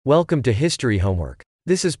Welcome to History Homework.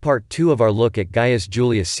 This is part 2 of our look at Gaius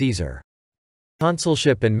Julius Caesar.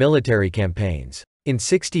 Consulship and military campaigns. In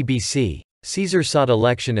 60 BC, Caesar sought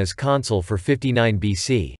election as consul for 59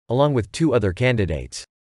 BC, along with 2 other candidates.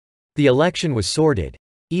 The election was sordid.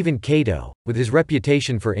 Even Cato, with his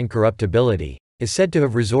reputation for incorruptibility, is said to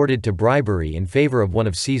have resorted to bribery in favor of one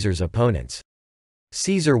of Caesar's opponents.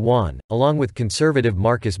 Caesar won, along with conservative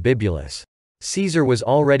Marcus Bibulus. Caesar was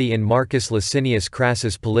already in Marcus Licinius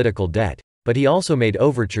Crassus' political debt, but he also made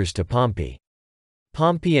overtures to Pompey.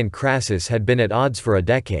 Pompey and Crassus had been at odds for a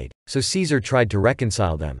decade, so Caesar tried to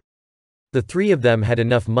reconcile them. The 3 of them had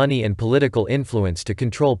enough money and political influence to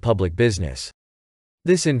control public business.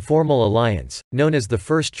 This informal alliance, known as the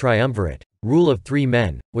First Triumvirate, rule of 3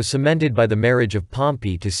 men, was cemented by the marriage of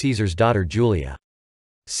Pompey to Caesar's daughter Julia.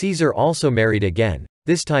 Caesar also married again,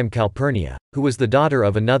 this time Calpurnia, who was the daughter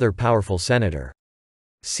of another powerful senator.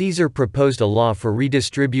 Caesar proposed a law for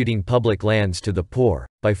redistributing public lands to the poor,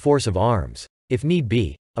 by force of arms, if need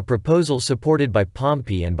be, a proposal supported by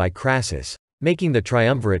Pompey and by Crassus, making the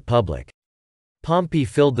triumvirate public. Pompey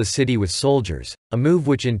filled the city with soldiers, a move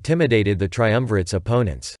which intimidated the triumvirate's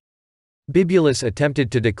opponents. Bibulus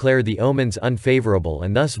attempted to declare the omens unfavorable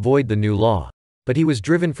and thus void the new law, but he was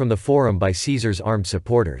driven from the forum by Caesar's armed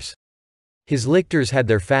supporters. His lictors had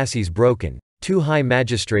their fasces broken, 2 high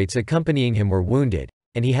magistrates accompanying him were wounded,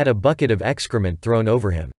 and he had a bucket of excrement thrown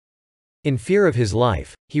over him. In fear of his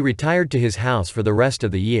life, he retired to his house for the rest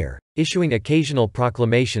of the year, issuing occasional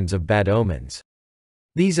proclamations of bad omens.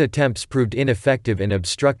 These attempts proved ineffective in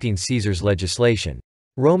obstructing Caesar's legislation.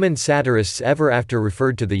 Roman satirists ever after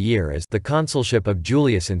referred to the year as the consulship of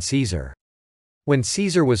Julius and Caesar. When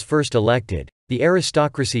Caesar was first elected, the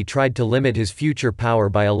aristocracy tried to limit his future power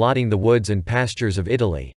by allotting the woods and pastures of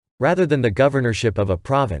Italy, rather than the governorship of a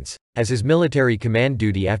province, as his military command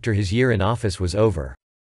duty after his year in office was over.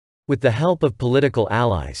 With the help of political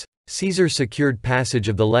allies, Caesar secured passage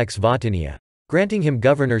of the Lex Vatinia, granting him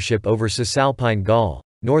governorship over Cisalpine Gaul,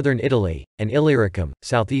 northern Italy, and Illyricum,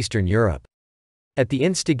 southeastern Europe. At the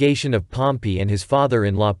instigation of Pompey and his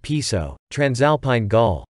father-in-law Piso, Transalpine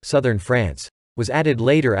Gaul, southern France, was added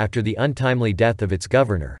later after the untimely death of its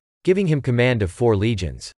governor, giving him command of 4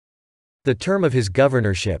 legions. The term of his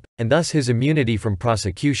governorship, and thus his immunity from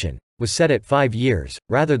prosecution, was set at 5 years,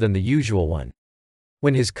 rather than the usual one.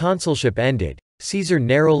 When his consulship ended, Caesar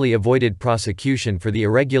narrowly avoided prosecution for the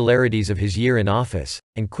irregularities of his year in office,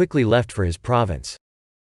 and quickly left for his province.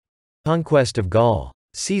 Conquest of Gaul.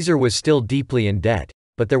 Caesar was still deeply in debt,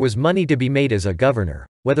 but there was money to be made as a governor,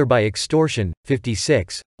 whether by extortion,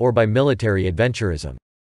 56, or by military adventurism.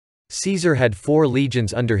 Caesar had 4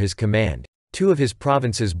 legions under his command, 2 of his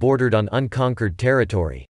provinces bordered on unconquered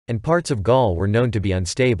territory, and parts of Gaul were known to be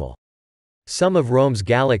unstable. Some of Rome's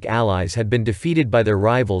Gallic allies had been defeated by their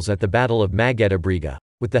rivals at the Battle of Magetabriga,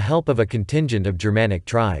 with the help of a contingent of Germanic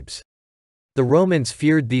tribes. The Romans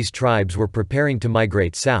feared these tribes were preparing to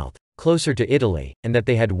migrate south, closer to Italy, and that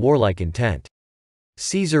they had warlike intent.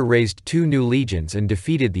 Caesar raised 2 new legions and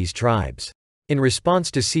defeated these tribes. In response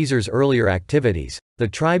to Caesar's earlier activities, the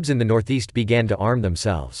tribes in the northeast began to arm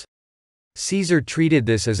themselves. Caesar treated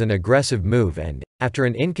this as an aggressive move and, after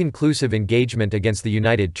an inconclusive engagement against the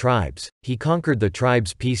united tribes, he conquered the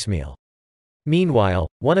tribes piecemeal. Meanwhile,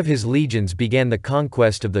 one of his legions began the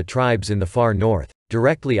conquest of the tribes in the far north,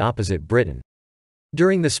 directly opposite Britain.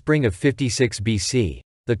 During the spring of 56 BC,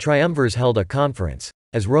 the triumvirs held a conference,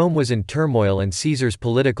 as Rome was in turmoil and Caesar's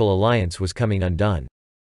political alliance was coming undone.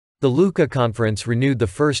 The Lucca Conference renewed the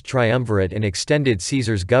First Triumvirate and extended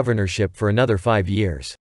Caesar's governorship for another 5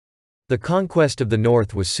 years. The conquest of the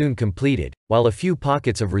north was soon completed, while a few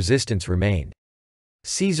pockets of resistance remained.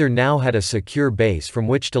 Caesar now had a secure base from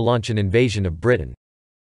which to launch an invasion of Britain.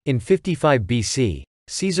 In 55 BC,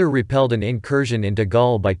 Caesar repelled an incursion into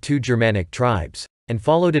Gaul by 2 Germanic tribes, and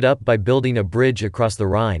followed it up by building a bridge across the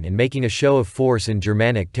Rhine and making a show of force in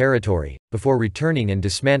Germanic territory, before returning and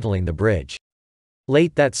dismantling the bridge.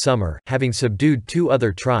 Late that summer, having subdued 2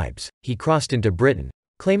 other tribes, he crossed into Britain,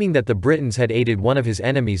 claiming that the Britons had aided one of his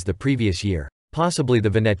enemies the previous year, possibly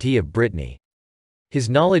the Veneti of Brittany. His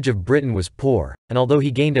knowledge of Britain was poor, and although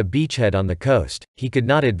he gained a beachhead on the coast, he could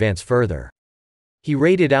not advance further. He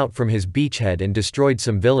raided out from his beachhead and destroyed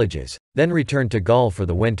some villages, then returned to Gaul for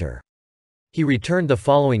the winter. He returned the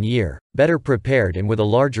following year, better prepared and with a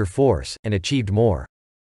larger force, and achieved more.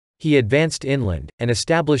 He advanced inland, and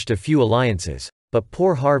established a few alliances, but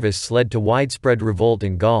poor harvests led to widespread revolt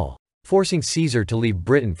in Gaul, forcing Caesar to leave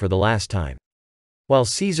Britain for the last time. While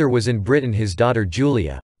Caesar was in Britain, his daughter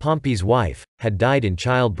Julia, Pompey's wife, had died in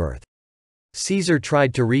childbirth. Caesar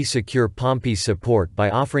tried to re-secure Pompey's support by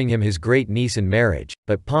offering him his great niece in marriage,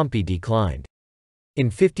 but Pompey declined. In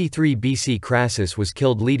 53 BC Crassus was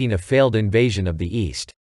killed leading a failed invasion of the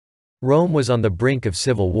East. Rome was on the brink of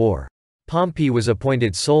civil war. Pompey was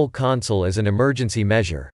appointed sole consul as an emergency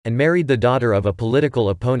measure, and married the daughter of a political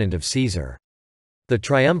opponent of Caesar. The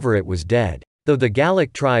triumvirate was dead. Though the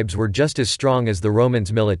Gallic tribes were just as strong as the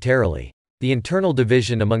Romans militarily, the internal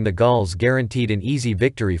division among the Gauls guaranteed an easy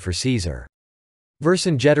victory for Caesar.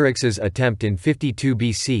 Vercingetorix's attempt in 52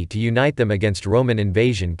 BC to unite them against Roman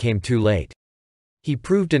invasion came too late. He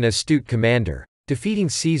proved an astute commander, defeating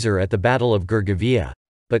Caesar at the Battle of Gergovia,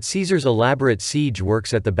 but Caesar's elaborate siege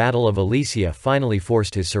works at the Battle of Alesia finally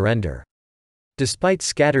forced his surrender. Despite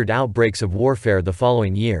scattered outbreaks of warfare the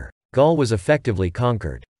following year, Gaul was effectively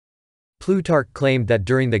conquered. Plutarch claimed that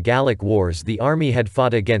during the Gallic Wars the army had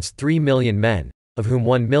fought against 3 million men, of whom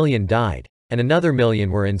 1 million died, and another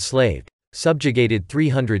million were enslaved, subjugated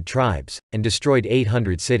 300 tribes, and destroyed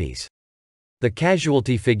 800 cities. The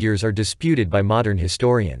casualty figures are disputed by modern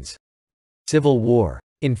historians. Civil War.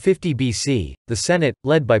 In 50 BC, the Senate,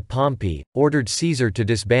 led by Pompey, ordered Caesar to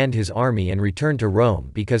disband his army and return to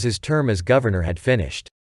Rome because his term as governor had finished.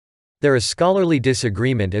 There is scholarly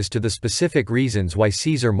disagreement as to the specific reasons why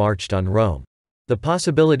Caesar marched on Rome. The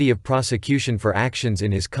possibility of prosecution for actions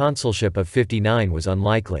in his consulship of 59 was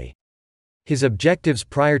unlikely. His objectives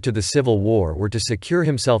prior to the Civil War were to secure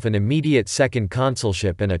himself an immediate second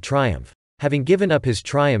consulship and a triumph, having given up his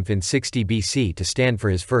triumph in 60 BC to stand for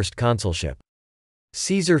his first consulship.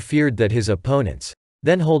 Caesar feared that his opponents,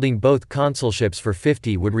 then holding both consulships for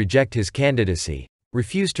 50, would reject his candidacy,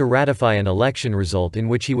 refuse to ratify an election result in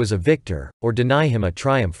which he was a victor, or deny him a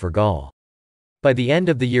triumph for Gaul. By the end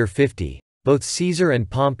of the year 50, both Caesar and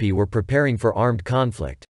Pompey were preparing for armed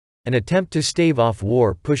conflict. An attempt to stave off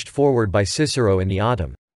war pushed forward by Cicero in the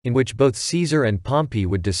autumn, in which both Caesar and Pompey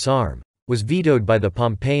would disarm, was vetoed by the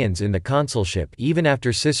Pompeians in the consulship even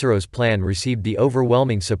after Cicero's plan received the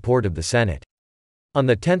overwhelming support of the Senate. On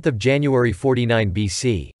 10 January 49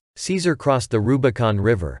 BC, Caesar crossed the Rubicon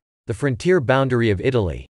River, the frontier boundary of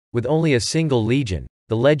Italy, with only a single legion,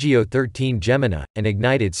 the Legio XIII Gemina, and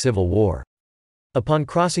ignited civil war. Upon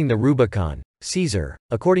crossing the Rubicon, Caesar,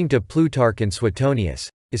 according to Plutarch and Suetonius,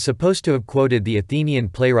 is supposed to have quoted the Athenian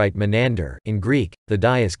playwright Menander, in Greek, the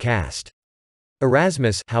die is cast.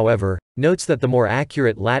 Erasmus, however, notes that the more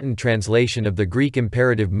accurate Latin translation of the Greek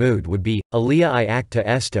imperative mood would be, alia I acta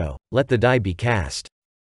esto, let the die be cast.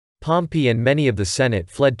 Pompey and many of the Senate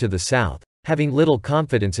fled to the south, having little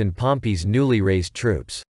confidence in Pompey's newly raised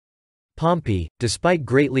troops. Pompey, despite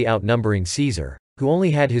greatly outnumbering Caesar, who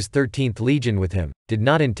only had his 13th legion with him, did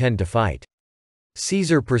not intend to fight.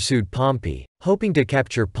 Caesar pursued Pompey, hoping to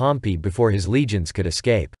capture Pompey before his legions could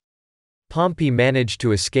escape. Pompey managed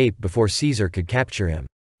to escape before Caesar could capture him.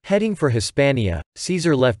 Heading for Hispania,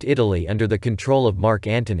 Caesar left Italy under the control of Mark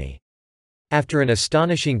Antony. After an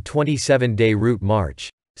astonishing 27-day route march,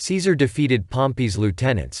 Caesar defeated Pompey's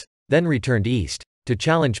lieutenants, then returned east, to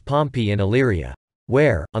challenge Pompey in Illyria,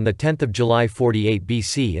 where, on 10 July 48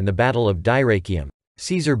 BC in the Battle of Dyrrhachium,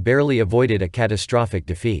 Caesar barely avoided a catastrophic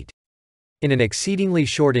defeat. In an exceedingly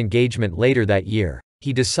short engagement later that year,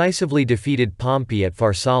 he decisively defeated Pompey at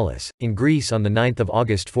Pharsalus, in Greece on 9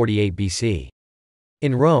 August 48 BC.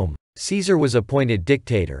 In Rome, Caesar was appointed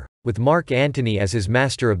dictator, with Mark Antony as his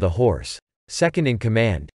master of the horse, second in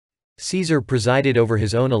command. Caesar presided over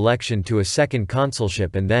his own election to a second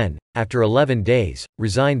consulship and then, after 11 days,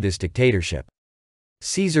 resigned this dictatorship.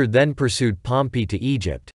 Caesar then pursued Pompey to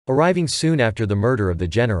Egypt, arriving soon after the murder of the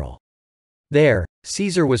general. There,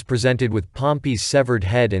 Caesar was presented with Pompey's severed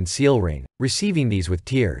head and seal ring, receiving these with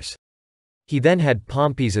tears. He then had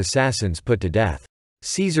Pompey's assassins put to death.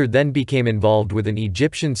 Caesar then became involved with an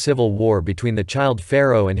Egyptian civil war between the child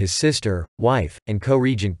pharaoh and his sister, wife, and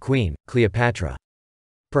co-regent queen, Cleopatra.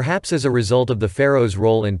 Perhaps as a result of the pharaoh's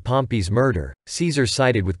role in Pompey's murder, Caesar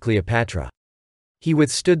sided with Cleopatra. He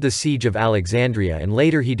withstood the siege of Alexandria and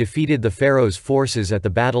later he defeated the pharaoh's forces at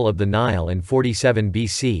the Battle of the Nile in 47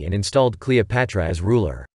 BC and installed Cleopatra as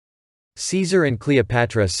ruler. Caesar and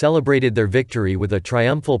Cleopatra celebrated their victory with a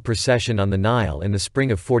triumphal procession on the Nile in the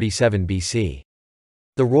spring of 47 BC.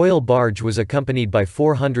 The royal barge was accompanied by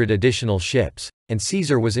 400 additional ships, and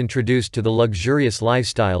Caesar was introduced to the luxurious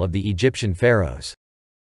lifestyle of the Egyptian pharaohs.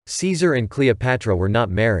 Caesar and Cleopatra were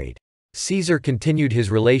not married. Caesar continued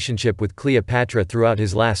his relationship with Cleopatra throughout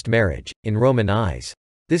his last marriage. In Roman eyes,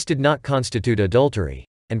 this did not constitute adultery,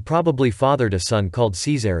 and probably fathered a son called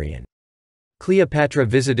Caesarion. Cleopatra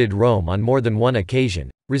visited Rome on more than one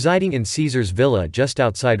occasion, residing in Caesar's villa just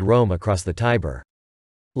outside Rome across the Tiber.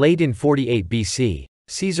 Late in 48 BC,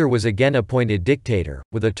 Caesar was again appointed dictator,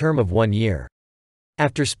 with a term of 1 year.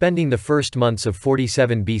 After spending the first months of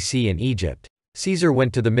 47 BC in Egypt, Caesar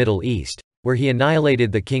went to the Middle East, where he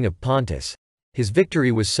annihilated the king of Pontus. His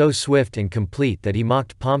victory was so swift and complete that he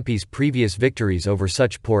mocked Pompey's previous victories over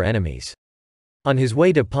such poor enemies. On his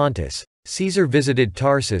way to Pontus, Caesar visited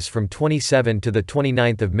Tarsus from 27 to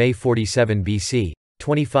 29 May 47 BC,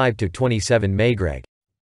 25 to 27 Magreg,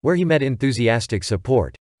 where he met enthusiastic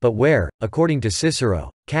support, but where, according to Cicero,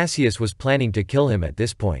 Cassius was planning to kill him at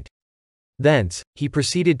this point. Thence, he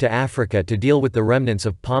proceeded to Africa to deal with the remnants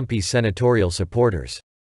of Pompey's senatorial supporters.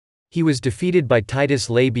 He was defeated by Titus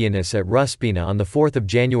Labienus at Ruspina on 4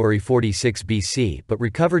 January 46 BC but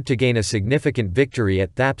recovered to gain a significant victory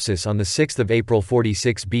at Thapsus on 6 April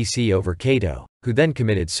 46 BC over Cato, who then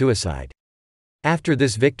committed suicide. After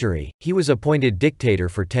this victory, he was appointed dictator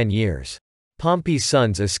for 10 years. Pompey's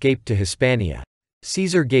sons escaped to Hispania.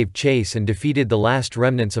 Caesar gave chase and defeated the last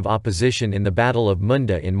remnants of opposition in the Battle of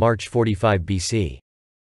Munda in March 45 BC.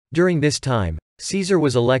 During this time, Caesar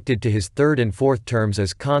was elected to his third and fourth terms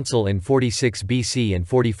as consul in 46 BC and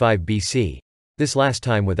 45 BC, this last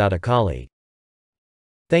time without a colleague.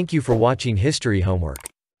 Thank you for watching History Homework.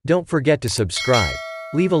 Don't forget to subscribe,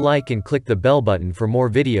 leave a like and click the bell button for more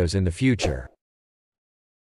videos in the future.